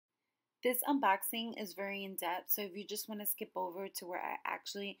This unboxing is very in-depth, so if you just want to skip over to where I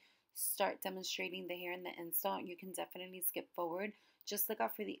actually start demonstrating the hair and the install, you can definitely skip forward. Just look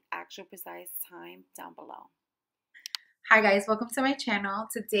out for the actual precise time down below. Hi guys, welcome to my channel.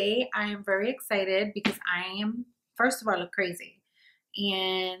 Today I am very excited because I am, first of all, look crazy.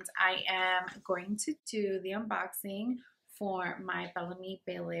 And I am going to do the unboxing for my Bellami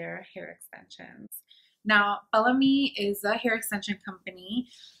Bell-Air hair extensions. Now, Bellami is a hair extension company.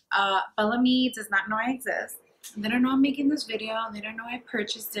 Bellami does not know I exist. They don't know I'm making this video. They don't know I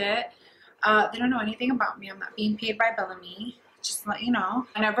purchased it. They don't know anything about me. I'm not being paid by Bellami. Just to let you know.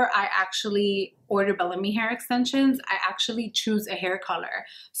 Whenever I actually order Bellami hair extensions, I actually choose a hair color.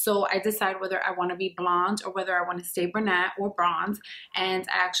 So I decide whether I want to be blonde or whether I want to stay brunette or bronze. And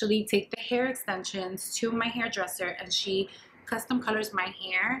I actually take the hair extensions to my hairdresser and she custom colors my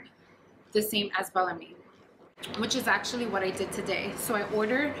hair the same as Bellami, which is actually what I did today. So I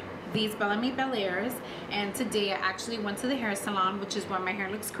ordered these Bellami Bell-Airs, and today I actually went to the hair salon, which is where my hair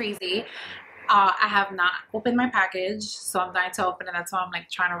looks crazy. I have not opened my package, so I'm dying to open it. That's why I'm like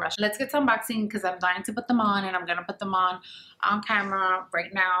trying to rush. Let's get to unboxing because I'm dying to put them on, and I'm gonna put them on camera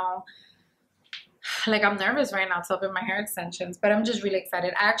right now. Like, I'm nervous right now to open my hair extensions, but I'm just really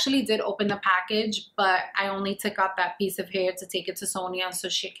excited. I actually did open the package, but I only took out that piece of hair to take it to Sonia so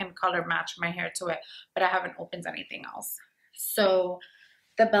she can color match my hair to it, but I haven't opened anything else. So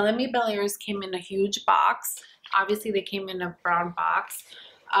the Bellami Bell-Airs came in a huge box. Obviously they came in a brown box,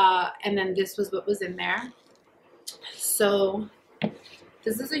 and then this was what was in there. So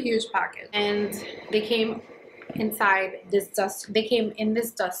this is a huge package, and they came inside this dust. They came in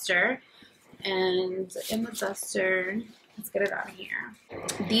this duster. And in the duster, let's get it out of here.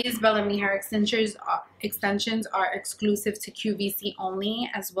 These Bellami hair extensions are exclusive to QVC only,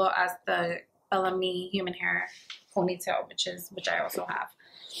 as well as the Bellami human hair ponytail, which I also have.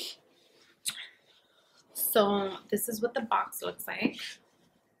 So this is what the box looks like.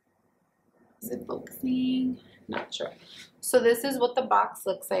 Is it focusing? Not sure. So this is what the box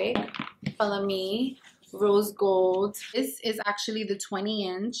looks like. Bellami rose gold. This is actually the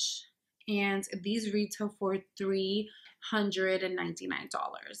 20-inch. And these retail for $399.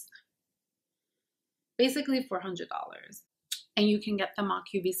 Basically $400. And you can get them on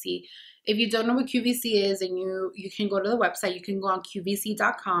QVC. If you don't know what QVC is, and you can go to the website, you can go on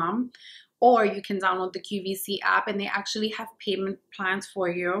QVC.com, or you can download the QVC app, and they actually have payment plans for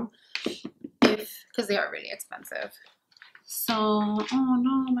you because they are really expensive. So, oh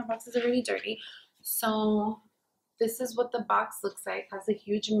no, my box is already dirty. So this is what the box looks like. It has a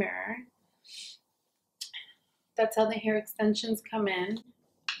huge mirror. That's how the hair extensions come in.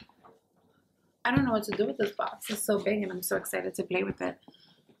 I don't know what to do with this box. It's so big and I'm so excited to play with it.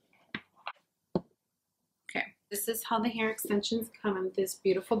 Okay, this is how the hair extensions come in this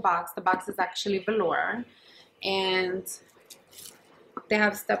beautiful box. The box is actually velour, and they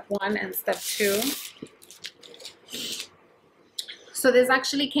have step 1 and step 2. So this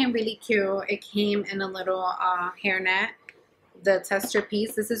actually came really cute. It came in a little hairnet, the tester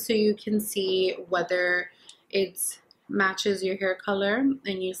piece. This is so you can see whether it matches your hair color,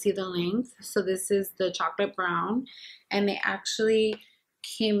 and you see the length. So this is the chocolate brown, and they actually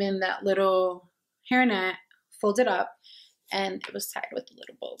came in that little hairnet folded up, and it was tied with a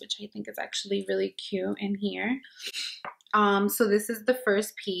little bow, which I think is actually really cute in here. So this is the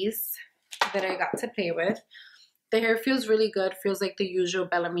first piece that I got to play with. The hair feels really good. Feels like the usual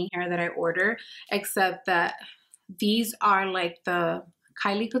Bellami hair that I order, except that these are like the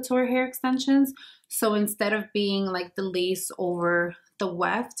Kylie Couture hair extensions. So instead of being like the lace over the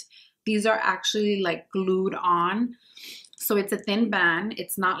weft, these are actually like glued on. So it's a thin band.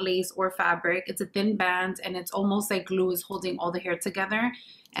 It's not lace or fabric. It's a thin band, and it's almost like glue is holding all the hair together,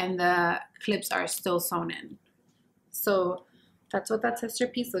 and the clips are still sewn in. So that's what that tester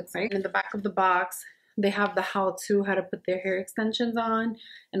piece looks like. And in the back of the box, they have the how to put their hair extensions on,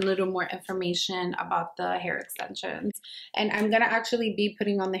 and a little more information about the hair extensions. And I'm gonna actually be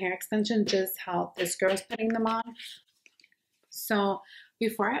putting on the hair extension just how this girl is putting them on. So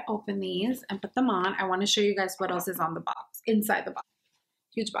before I open these and put them on, I want to show you guys what else is on the box, inside the box.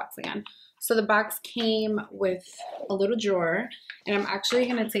 Huge box again. So the box came with a little drawer, and I'm actually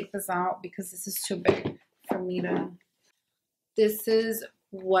gonna take this out because this is too big for me to. This is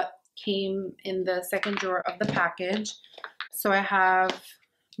what came in the second drawer of the package. So I have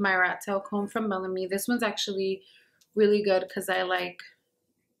my rat tail comb from Bellami. This one's actually really good because I like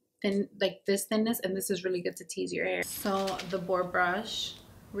this thinness, and this is really good to tease your hair. So the boar brush,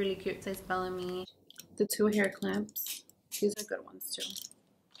 really cute, says Bellami. The 2 hair clips, these are good ones too.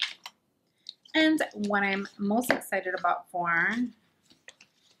 And what I'm most excited about for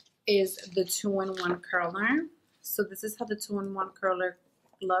is the 2-in-1 curler. So this is how the 2-in-1 curler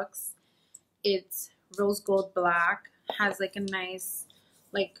looks. It's rose gold black, has like a nice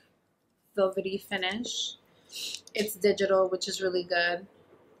like velvety finish. It's digital, which is really good,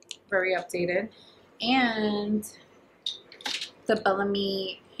 very updated. And the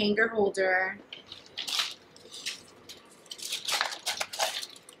Bellami hanger holder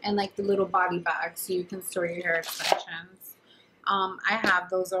and like the little body bag so you can store your hair extensions. I have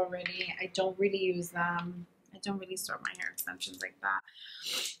those already. I don't really use them. I don't really store my hair extensions like that.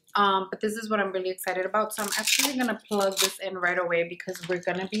 But this is what I'm really excited about. So I'm actually going to plug this in right away because we're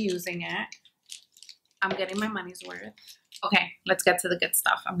going to be using it. I'm getting my money's worth. Okay, let's get to the good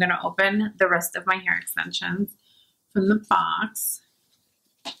stuff. I'm going to open the rest of my hair extensions from the box.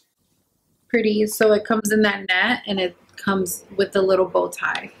 Pretty. So it comes in that net and it comes with a little bow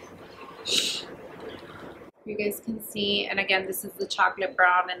tie. You guys can see, and again, this is the chocolate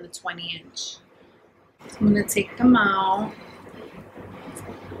brown and the 20-inch. So I'm going to take them out.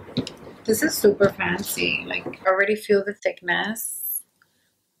 This is super fancy. Like, I already feel the thickness.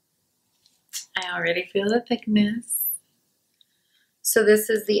 I already feel the thickness. So this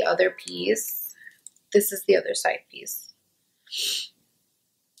is the other piece. This is the other side piece.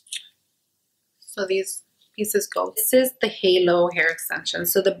 So these pieces go. This is the halo hair extension.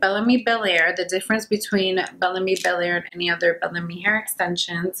 So the Bellami Bell-Air, the difference between Bellami Bell-Air and any other Bellami hair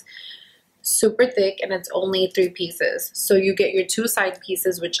extensions, super thick, and it's only 3 pieces. So you get your 2 side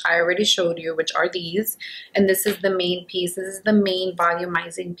pieces, which I already showed you, which are these, and this is the main piece. This is the main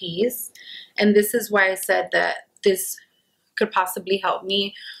volumizing piece, and this is why I said that this could possibly help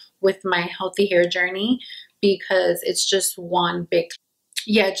me with my healthy hair journey, because it's just one big,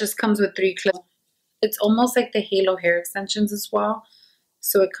 yeah, it just comes with 3 clips. It's almost like the halo hair extensions as well.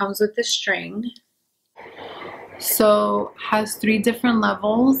 So it comes with the string. So has 3 different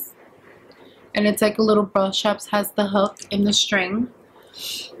levels. And it's like a little brush ups, has the hook and the string.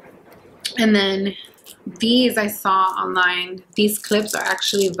 And then these I saw online, these clips are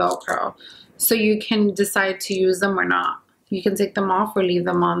actually Velcro. So you can decide to use them or not. You can take them off or leave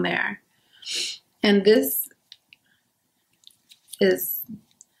them on there. And this is,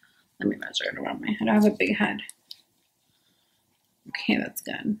 let me measure it around my head. I have a big head. Okay, that's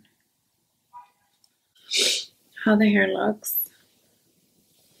good. How the hair looks.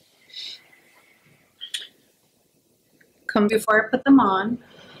 Before I put them on,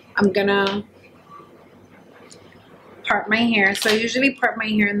 I'm gonna part my hair. So I usually part my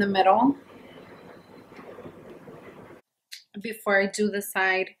hair in the middle before I do the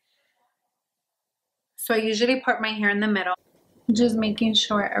side. So I usually part my hair in the middle, just making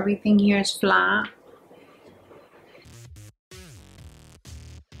sure everything here is flat.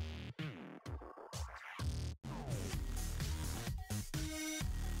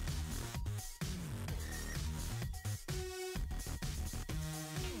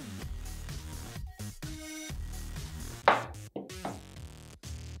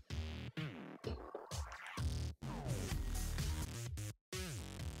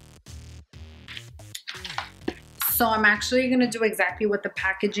 So I'm actually going to do exactly what the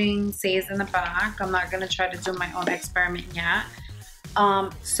packaging says in the back. I'm not going to try to do my own experiment yet.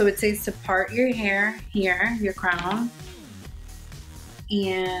 So it says to part your hair here, your crown,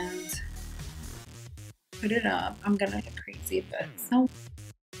 and put it up. I'm going to get crazy, but so.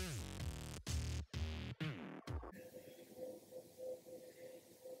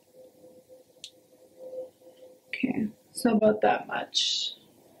 Okay, so about that much.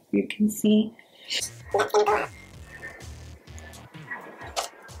 You can see.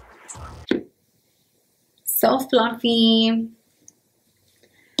 So fluffy.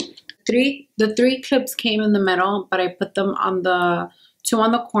 The 3 clips came in the middle, but I put them on the 2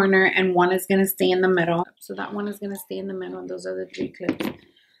 on the corner, and 1 is gonna stay in the middle. So that 1 is gonna stay in the middle, and those are the 3 clips.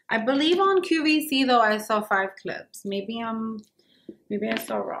 I believe on QVC though I saw 5 clips. Maybe I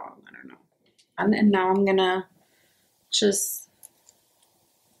saw wrong. I don't know. And now I'm gonna just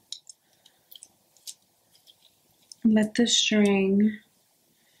let the string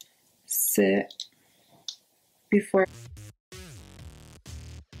sit before.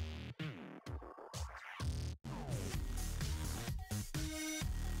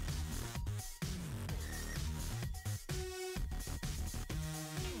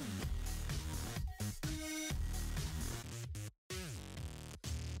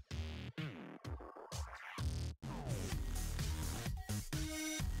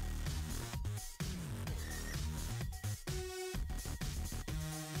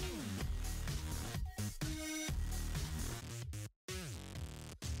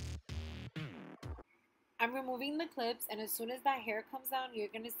 I'm removing the clips, and as soon as that hair comes down, you're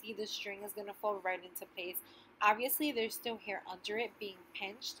going to see the string is going to fall right into place. Obviously, there's still hair under it being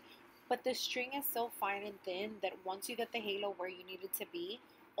pinched, but the string is so fine and thin that once you get the halo where you need it to be,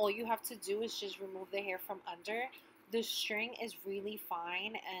 all you have to do is just remove the hair from under. The string is really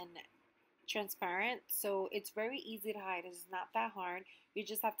fine and transparent, so it's very easy to hide. It's not that hard. You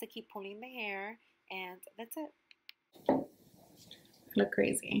just have to keep pulling the hair, and that's it. Look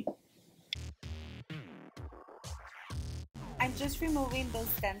crazy. I'm just removing those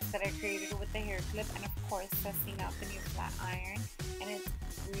dents that I created with the hair clip, and of course testing out the new flat iron, and it's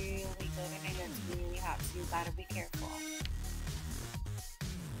really good and it gets really hot, so you gotta be careful.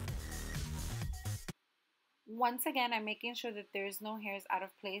 Once again, I'm making sure that there's no hairs out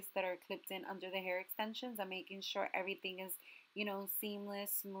of place that are clipped in under the hair extensions. I'm making sure everything is,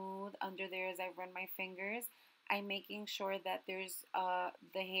 seamless, smooth under there as I run my fingers. I'm making sure that there's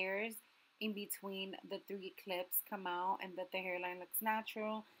the hairs in between the 3 clips come out and that the hairline looks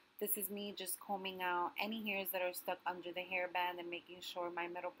natural. This is me just combing out any hairs that are stuck under the hairband and making sure my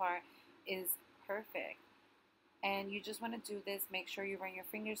middle part is perfect. And you just want to do this, make sure you run your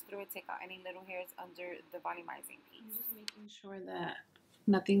fingers through it, take out any little hairs under the volumizing piece. I'm just making sure that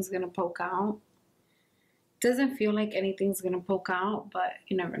nothing's going to poke out. Doesn't feel like anything's going to poke out, but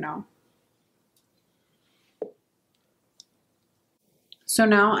you never know. So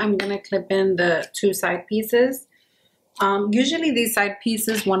now I'm going to clip in the 2 side pieces. Usually these side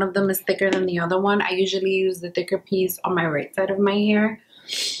pieces, one of them is thicker than the other one. I usually use the thicker piece on my right side of my hair.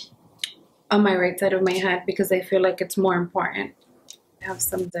 On my right side of my head, because I feel like it's more important. I have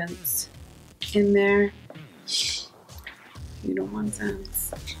some dents in there. You don't want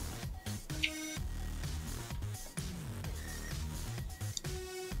dents.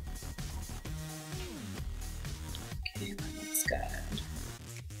 Okay, that looks good.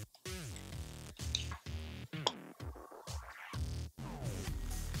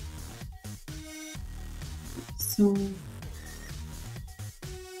 So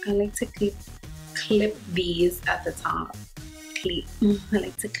I like to clip these at the top. I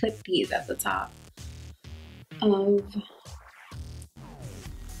like to clip these at the top of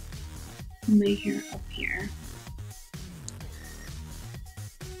my hair up here.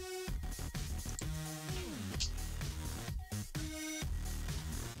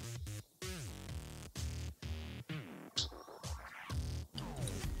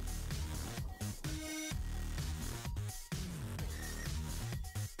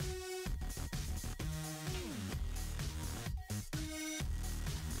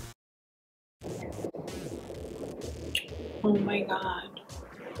 Oh my God.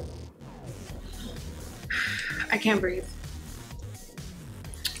 I can't breathe.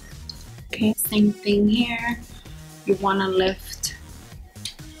 Okay, same thing here. You want to lift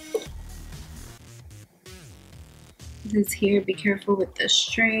this here. Be careful with the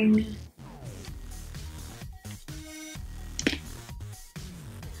string.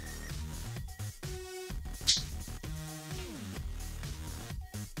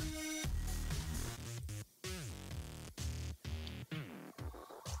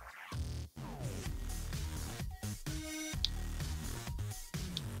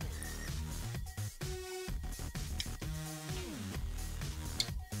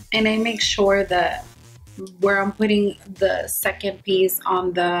 And I make sure that where I'm putting the second piece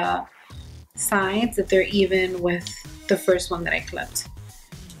on the sides, that they're even with the first one that I clipped.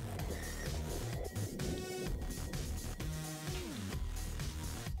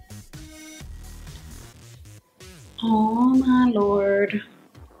 Oh my Lord.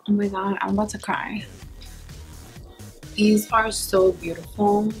 Oh my God, I'm about to cry. These are so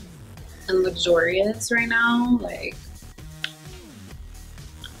beautiful and luxurious right now. Like,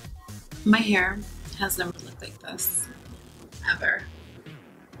 my hair has never looked like this, ever.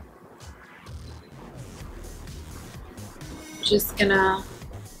 Just gonna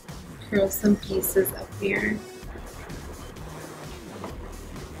curl some pieces up here.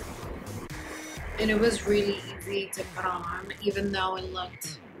 And it was really easy to put on, even though it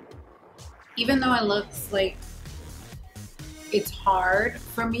looks like it's hard.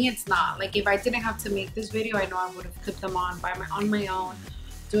 For me, it's not. Like, if I didn't have to make this video, I know I would have put them on on my own,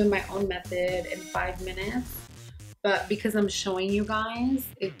 doing my own method in 5 minutes. But because I'm showing you guys,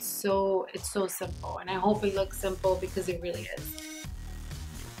 it's so simple, and I hope it looks simple because it really is.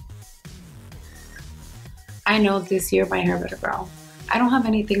 I know this year my hair better grow. I don't have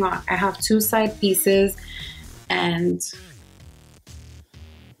anything on. I have 2 side pieces and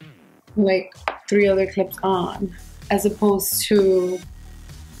like 3 other clips on, as opposed to,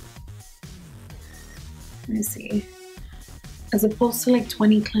 let me see, as opposed to like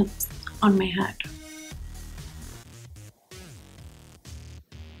 20 clips on my head.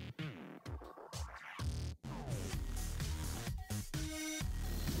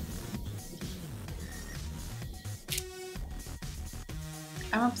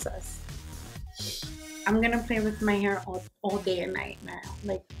 I'm obsessed. I'm gonna play with my hair all day and night now.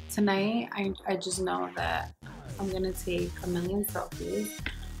 Like tonight, I just know that I'm gonna take a million selfies.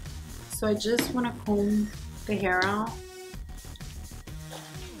 So I just wanna comb the hair out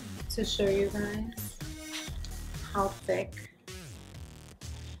to show you guys how thick.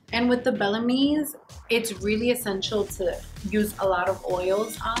 And with the Bellamis, it's really essential to use a lot of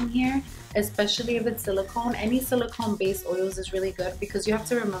oils on here, especially if it's silicone. Any silicone based oils is really good because you have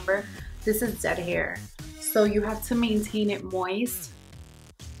to remember this is dead hair. So you have to maintain it moist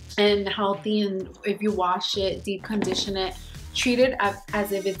and healthy, and if you wash it, deep condition it, treat it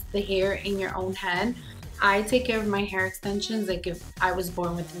as if it's the hair in your own head. I take care of my hair extensions like if I was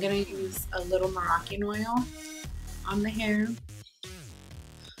born with. I'm gonna use a little Moroccan oil on the hair.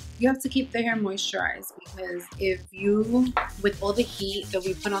 You have to keep the hair moisturized because if you, with all the heat that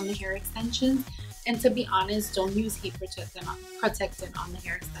we put on the hair extensions, and to be honest, don't use heat protectant on the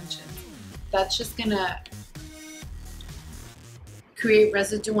hair extensions. That's just gonna create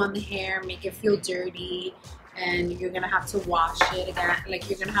residue on the hair, make it feel dirty, and you're gonna have to wash it again. Like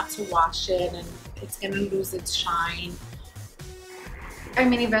you're gonna have to wash it and it's gonna lose its shine. I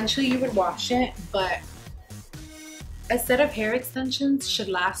mean, eventually you would wash it, but a set of hair extensions should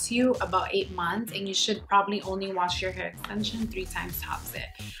last you about 8 months, and you should probably only wash your hair extension 3 times tops it.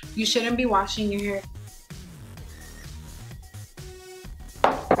 You shouldn't be washing your hair.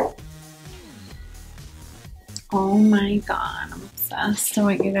 Oh my god, I'm obsessed. I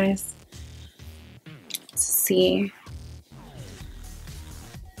want you guys to see.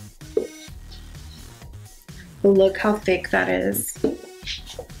 Look how thick that is.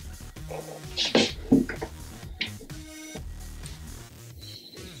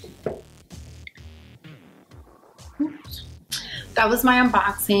 That was my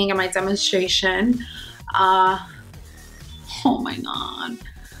unboxing and my demonstration. Oh my god.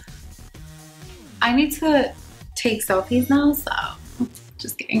 I need to take selfies now, so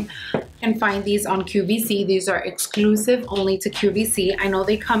just kidding. You can find these on QVC. These are exclusive only to QVC. I know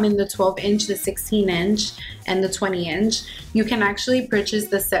they come in the 12-inch, the 16-inch, and the 20-inch. You can actually purchase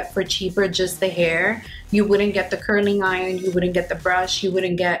the set for cheaper, just the hair. You wouldn't get the curling iron, you wouldn't get the brush, you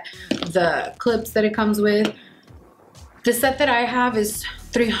wouldn't get the clips that it comes with. The set that I have is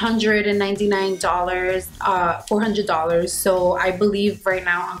 $399, $400. So I believe right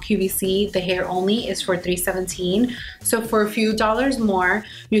now on QVC, the hair only is for $317. So for a few dollars more,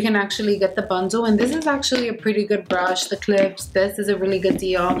 you can actually get the bundle. And this is actually a pretty good brush. The clips, this is a really good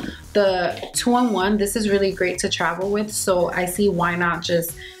deal. The 2-in-1, this is really great to travel with. So I see why not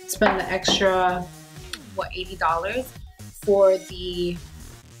just spend the extra, what, $80 for the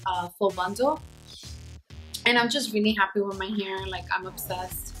full bundle. And I'm just really happy with my hair. Like, I'm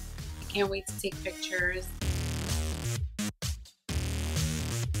obsessed. I can't wait to take pictures.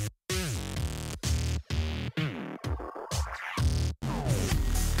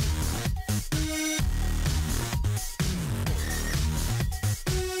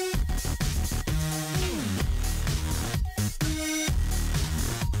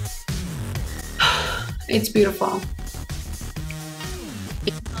 It's beautiful.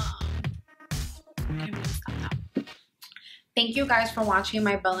 Thank you guys for watching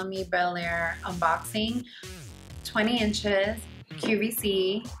my Bellami Bell-Air unboxing. 20 inches,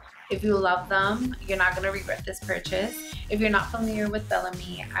 QVC. If you love them, you're not gonna regret this purchase. If you're not familiar with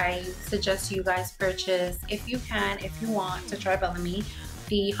Bellami, I suggest you guys purchase, if you can, if you want to try Bellami,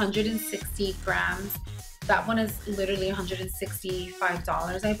 the 160 grams. That one is literally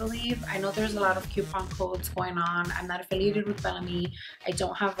 $165, I believe. I know there's a lot of coupon codes going on. I'm not affiliated with Bellami. I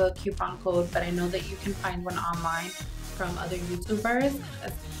don't have a coupon code, but I know that you can find one online from other YouTubers.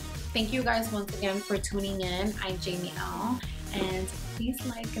 Thank you guys once again for tuning in. I'm Jamie L, and please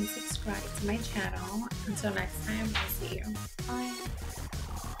like and subscribe to my channel. Until next time, I'll see you. Bye.